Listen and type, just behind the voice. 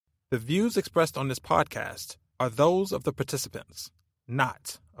The views expressed on this podcast are those of the participants,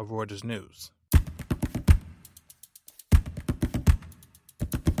 not of Reuters News.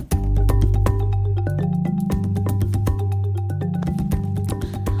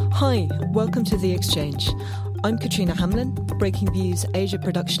 Hi, welcome to The Exchange. I'm Katrina Hamlin, Breaking Views Asia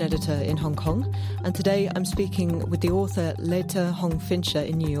production editor in Hong Kong, and today I'm speaking with the author Leta Fincher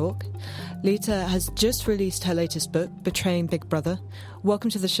in New York. Leta has just released her latest book, Betraying Big Brother.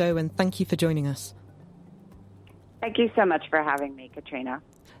 Welcome to the show and thank you for joining us. Thank you so much for having me, Katrina.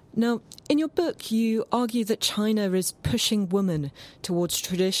 Now, in your book, you argue that China is pushing women towards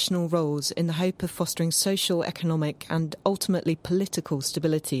traditional roles in the hope of fostering social, economic, and ultimately political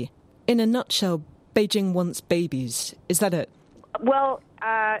stability. In a nutshell, Beijing wants babies. Is that it? Well,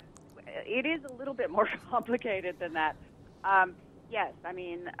 it is a little bit more complicated than that. Yes, I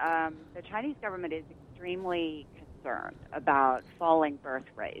mean, the Chinese government is extremely concerned about falling birth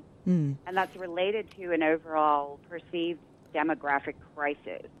rates, and that's related to an overall perceived demographic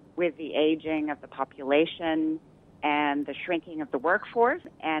crisis with the aging of the population and the shrinking of the workforce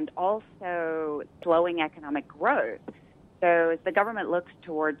and also slowing economic growth. So as the government looks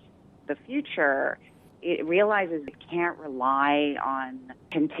towards the future, it realizes it can't rely on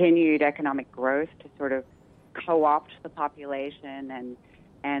continued economic growth to sort of co-opt the population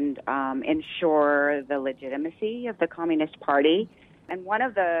and ensure the legitimacy of the Communist Party. And one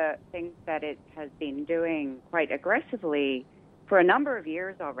of the things that it has been doing quite aggressively for a number of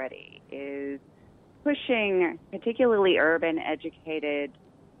years already is pushing particularly urban, educated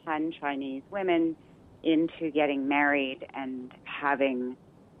Han Chinese women into getting married and having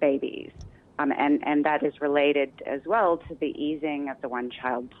babies. And that is related as well to the easing of the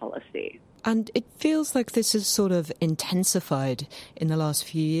one-child policy. And it feels like this has sort of intensified in the last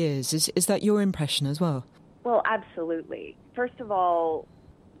few years. Is that your impression as well? Well, absolutely. First of all,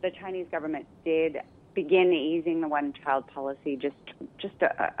 the Chinese government did begin easing the one-child policy just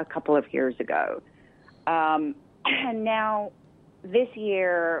a couple of years ago. And now this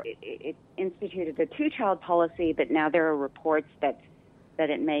year it instituted a two-child policy, but now there are reports that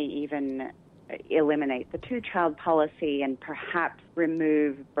it may even eliminate the two-child policy and perhaps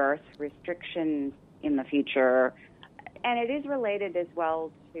remove birth restrictions in the future. And it is related as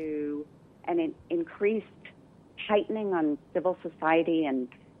well to an increased tightening on civil society and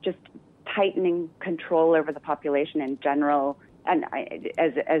just tightening control over the population in general. And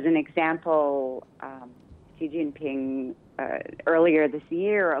as an example, Xi Jinping earlier this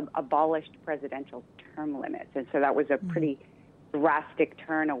year abolished presidential term limits. And so that was a pretty drastic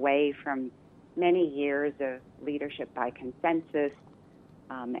turn away from many years of leadership by consensus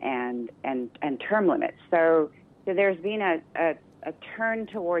and term limits. So there's been a turn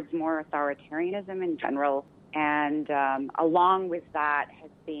towards more authoritarianism in general, and along with that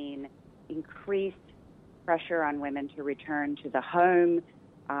has been increased pressure on women to return to the home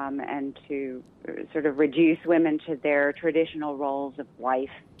and to sort of reduce women to their traditional roles of wife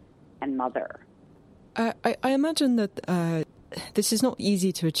and mother. I imagine that this is not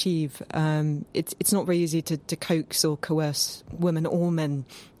easy to achieve. It's not very easy to coax or coerce women or men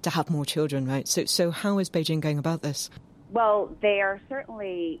to have more children, right? So how is Beijing going about this? Well, they are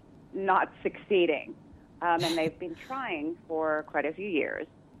certainly not succeeding, and they've been trying for quite a few years.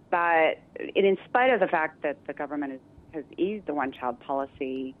 But in spite of the fact that the government has eased the one-child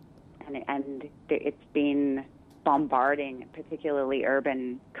policy and it's been bombarding particularly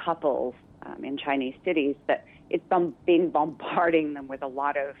urban couples in Chinese cities, that it's been bombarding them with a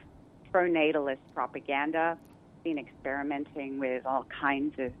lot of pro-natalist propaganda, been experimenting with all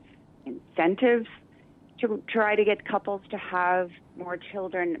kinds of incentives to try to get couples to have more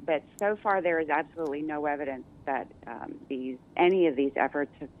children. But so far there is absolutely no evidence that any of these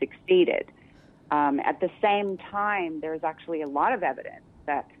efforts have succeeded. At the same time, there's actually a lot of evidence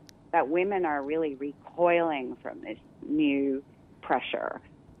that women are really recoiling from this new pressure.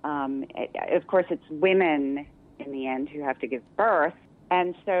 Of course, it's women in the end who have to give birth,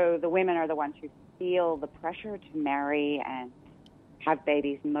 and so the women are the ones who feel the pressure to marry and have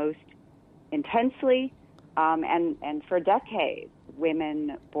babies most intensely. And for decades,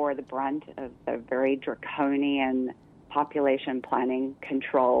 women bore the brunt of the very draconian population planning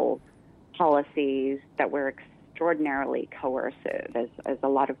control policies that were extraordinarily coercive, as a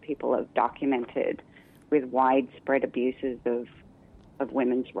lot of people have documented, with widespread abuses of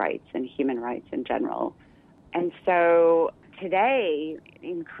women's rights and human rights in general. And so today,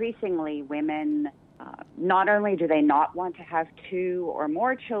 increasingly, women, not only do they not want to have two or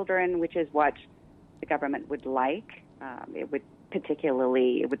more children, which is what the government would like, it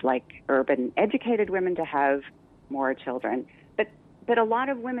would like urban educated women to have more children, but but a lot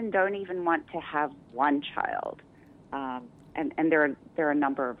of women don't even want to have one child. And there are a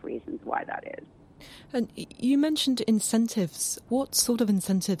number of reasons why that is. And you mentioned incentives. What sort of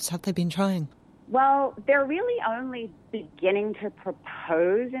incentives have they been trying? Well, they're really only beginning to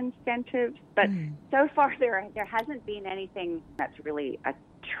propose incentives, but so far there hasn't been anything that's really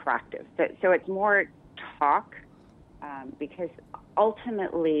attractive. So it's more talk, because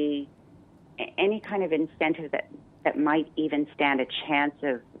ultimately any kind of incentive that might even stand a chance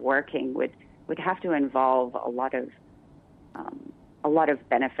of working would have to involve a lot of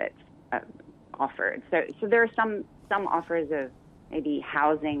benefits offered. So there are some offers of maybe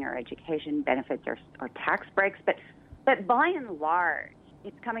housing or education benefits or tax breaks, but by and large,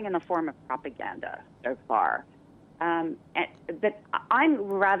 it's coming in the form of propaganda so far. But I'm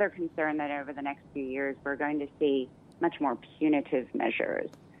rather concerned that over the next few years, we're going to see much more punitive measures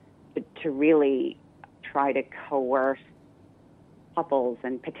to really try to coerce couples,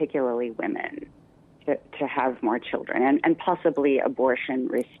 and particularly women, to have more children, and possibly abortion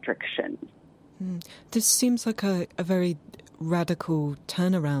restrictions. This seems like a very radical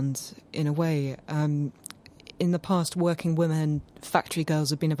turnaround in a way. In the past, working women, factory girls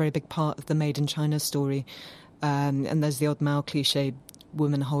have been a very big part of the Made in China story. And there's the old Mao cliche,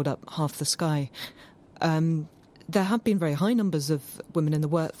 women hold up half the sky. There have been very high numbers of women in the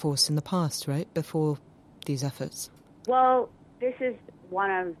workforce in the past, right, before these efforts? Well, this is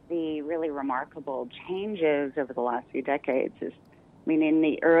one of the really remarkable changes over the last few decades. In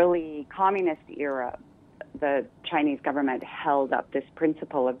the early communist era, the Chinese government held up this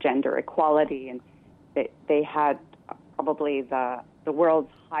principle of gender equality, and they had probably the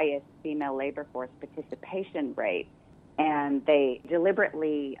world's highest female labor force participation rate, and they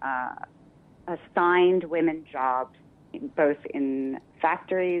deliberately assigned women jobs both in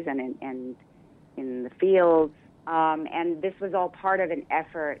factories and in the fields, and this was all part of an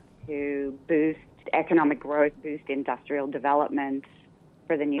effort to boost economic growth, boost industrial development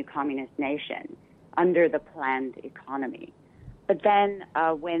for the new communist nation under the planned economy. But then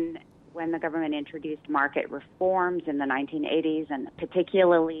when the government introduced market reforms in the 1980s, and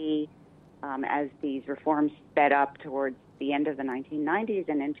particularly as these reforms sped up towards the end of the 1990s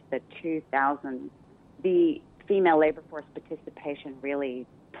and into the 2000s, the female labor force participation really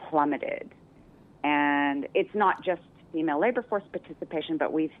plummeted. And it's not just female labor force participation,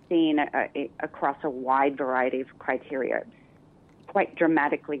 but we've seen across a wide variety of criteria quite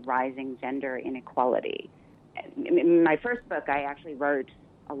dramatically rising gender inequality. In my first book, I actually wrote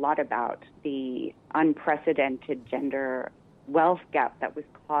a lot about the unprecedented gender wealth gap that was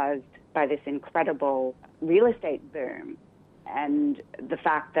caused by this incredible real estate boom, and the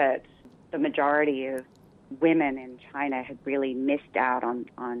fact that the majority of women in China had really missed out on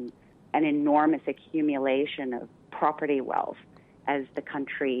an enormous accumulation of property wealth as the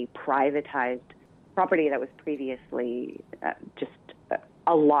country privatized property that was previously just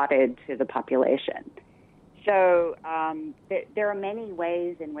allotted to the population. So there are many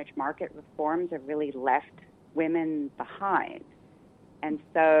ways in which market reforms have really left women behind. And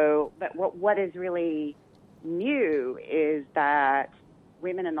so, but what is really new is that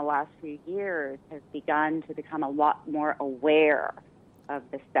women in the last few years have begun to become a lot more aware of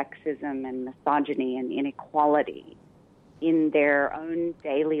the sexism and misogyny and inequality in their own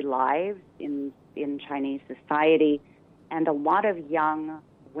daily lives in Chinese society. And a lot of young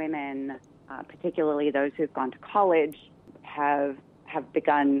women, particularly those who've gone to college, have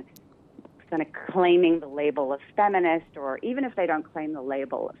begun kind of claiming the label of feminist, or even if they don't claim the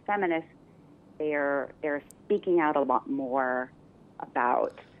label of feminist, they're speaking out a lot more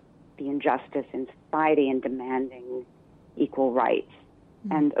about the injustice in society and demanding equal rights.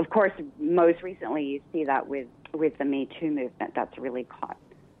 Mm-hmm. And of course, most recently, you see that with the Me Too movement. That's really caught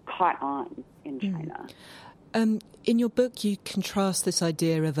on in China. In your book, you contrast this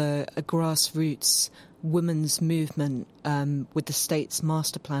idea of a grassroots women's movement with the state's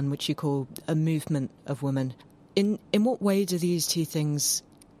master plan, which you call a movement of women. In what way do these two things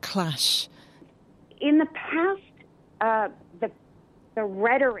clash? In the past, the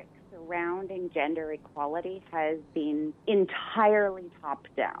rhetoric surrounding gender equality has been entirely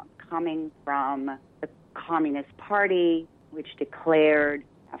top-down, coming from the Communist Party, which declared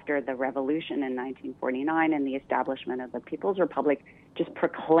after the revolution in 1949 and the establishment of the People's Republic, just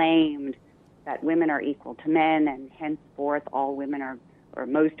proclaimed that women are equal to men, and henceforth all women are, or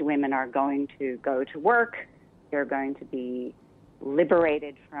most women are going to go to work. They're going to be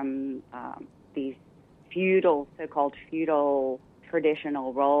liberated from these so-called feudal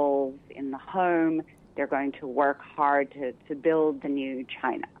traditional roles in the home. They're going to work hard to build the new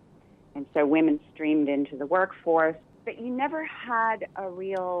China. And so women streamed into the workforce, that you never had a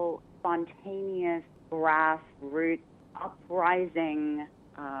real spontaneous grassroots uprising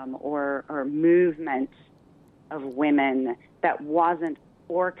or movement of women that wasn't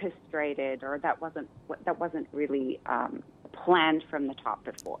orchestrated or that wasn't really planned from the top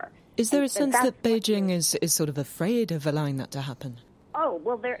before. Is there a sense that Beijing is sort of afraid of allowing that to happen? Oh,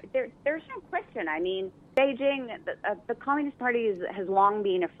 well, there's no question. I mean, Beijing, the Communist Party has long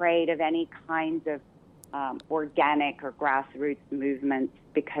been afraid of any kinds of organic or grassroots movements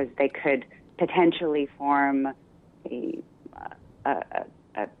because they could potentially form a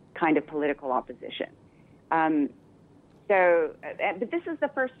kind of political opposition. But this is the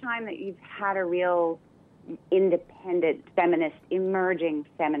first time that you've had a real independent emerging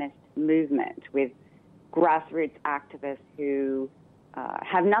feminist movement with grassroots activists who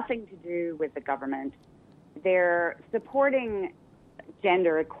have nothing to do with the government. They're supporting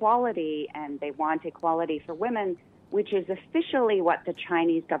gender equality and they want equality for women, which is officially what the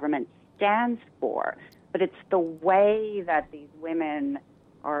Chinese government stands for. But it's the way that these women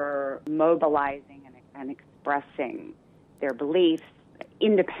are mobilizing and expressing their beliefs,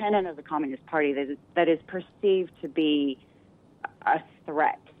 independent of the Communist Party, that is perceived to be a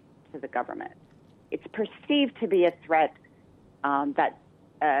threat to the government. It's perceived to be a threat but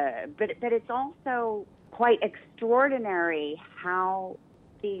it's also quite extraordinary how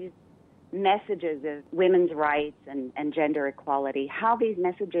these messages of women's rights and gender equality, how these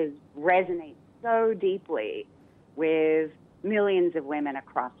messages resonate so deeply with millions of women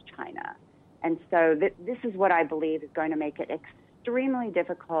across China. And so this is what I believe is going to make it extremely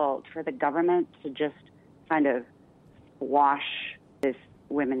difficult for the government to just kind of squash this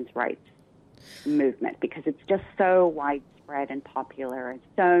women's rights movement because it's just so widespread and popular, and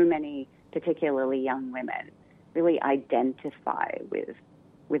so many, particularly young women, really identify with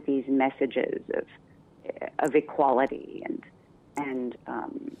these messages of equality and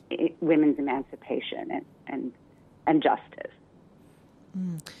women's emancipation and justice.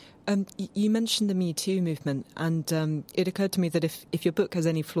 You mentioned the Me Too movement, and it occurred to me that if your book has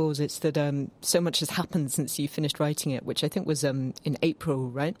any flaws, it's that so much has happened since you finished writing it, which I think was in April,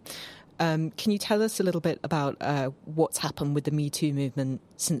 right? Can you tell us a little bit about what's happened with the Me Too movement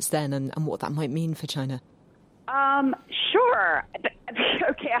since then and what that might mean for China? Sure.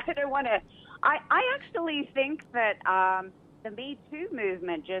 Okay, I don't want to... I actually think that the Me Too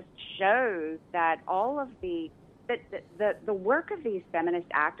movement just shows that all of the work of these feminist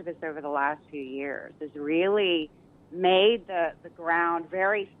activists over the last few years has really made the ground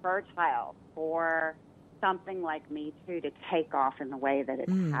very fertile for something like Me Too to take off in the way that it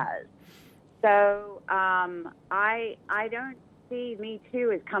has. So I don't see Me Too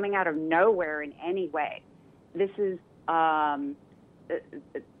as coming out of nowhere in any way. This is the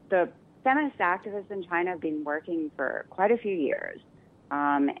feminist activists in China have been working for quite a few years,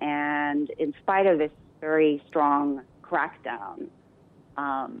 and in spite of this very strong crackdown,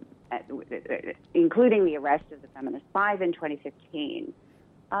 including the arrest of the Feminist Five in 2015,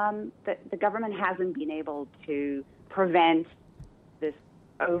 the government hasn't been able to prevent this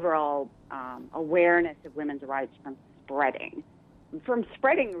overall awareness of women's rights from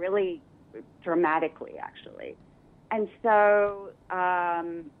spreading really dramatically, actually. And so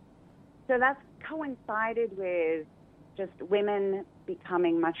that's coincided with just women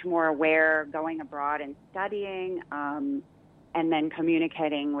becoming much more aware, going abroad and studying, and then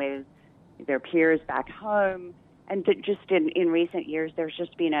communicating with their peers back home. And just in recent years, there's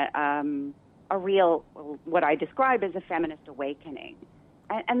just been a real, what I describe as a feminist awakening.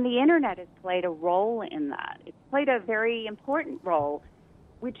 And the internet has played a role in that. It's played a very important role,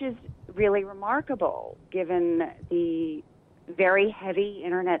 which is really remarkable given the very heavy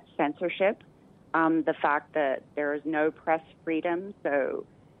internet censorship, the fact that there is no press freedom, so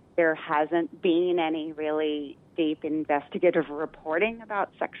there hasn't been any really deep investigative reporting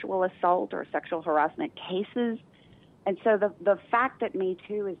about sexual assault or sexual harassment cases. And so the fact that Me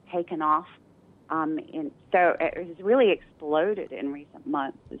Too has taken off, so it has really exploded in recent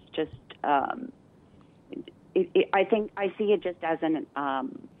months. It's just, I think I see it just as a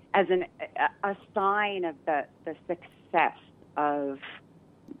sign of the success of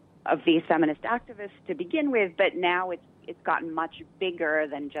these feminist activists to begin with, but now it's gotten much bigger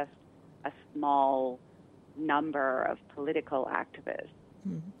than just a small number of political activists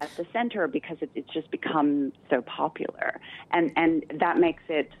at the center because it's just become so popular, and that makes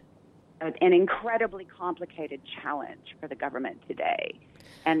it an incredibly complicated challenge for the government today,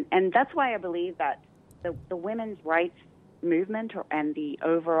 and that's why I believe that the women's rights movement and the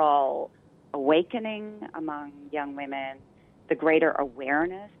overall awakening among young women, the greater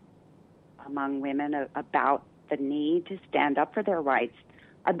awareness among women about the need to stand up for their rights,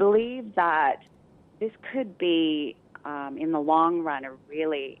 I believe that this could be, in the long run, a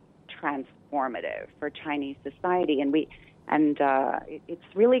really transformative for Chinese society, and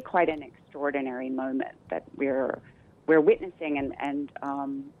it's really quite an extraordinary moment that we're witnessing, and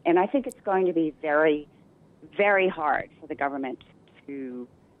I think it's going to be very, very hard for the government to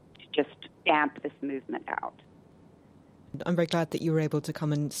just stamp this movement out. I'm very glad that you were able to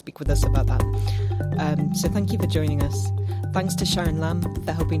come and speak with us about that. So thank you for joining us. Thanks to Sharon Lamb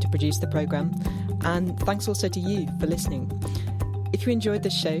for helping to produce the programme, and thanks also to you for listening. If you enjoyed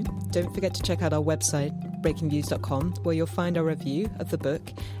this show, don't forget to check out our website, breakingviews.com, where you'll find our review of the book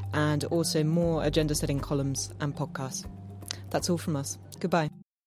and also more agenda-setting columns and podcasts. That's all from us. Goodbye.